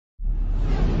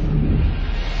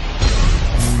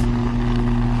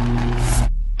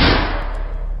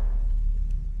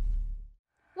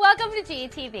to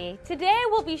GalcoTV. Today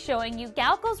we'll be showing you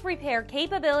Galco's repair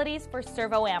capabilities for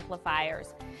servo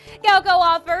amplifiers. Galco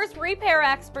offers repair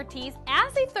expertise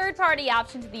as a third-party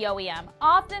option to the OEM,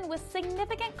 often with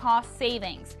significant cost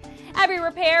savings. Every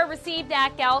repair received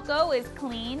at Galco is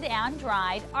cleaned and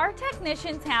dried. Our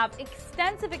technicians have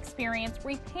extensive experience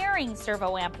repairing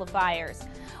servo amplifiers.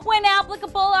 When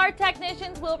applicable, our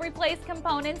technicians will replace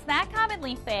components that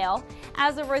commonly fail.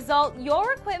 As a result,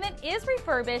 your equipment is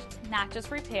refurbished, not just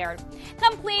repaired.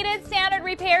 Completed standard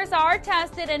repairs are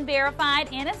tested and verified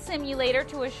in a simulator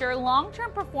to assure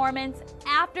long-term performance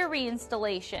after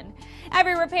reinstallation.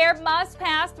 Every repair must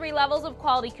pass 3 levels of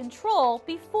quality control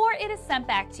before it is sent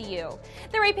back to you.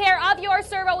 The repair of your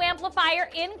servo amplifier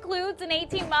includes an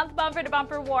 18-month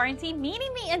bumper-to-bumper warranty, meaning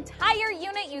the entire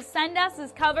unit you send us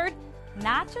is covered,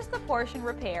 not just the portion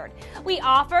repaired. We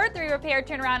offer 3 repair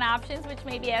turnaround options, which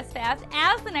may be as fast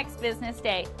as the next business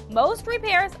day. Most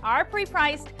repairs are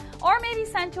pre-priced or may be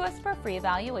sent to us for free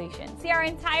evaluation. See our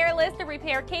entire list of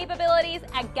repair capabilities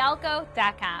at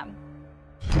Galco.com.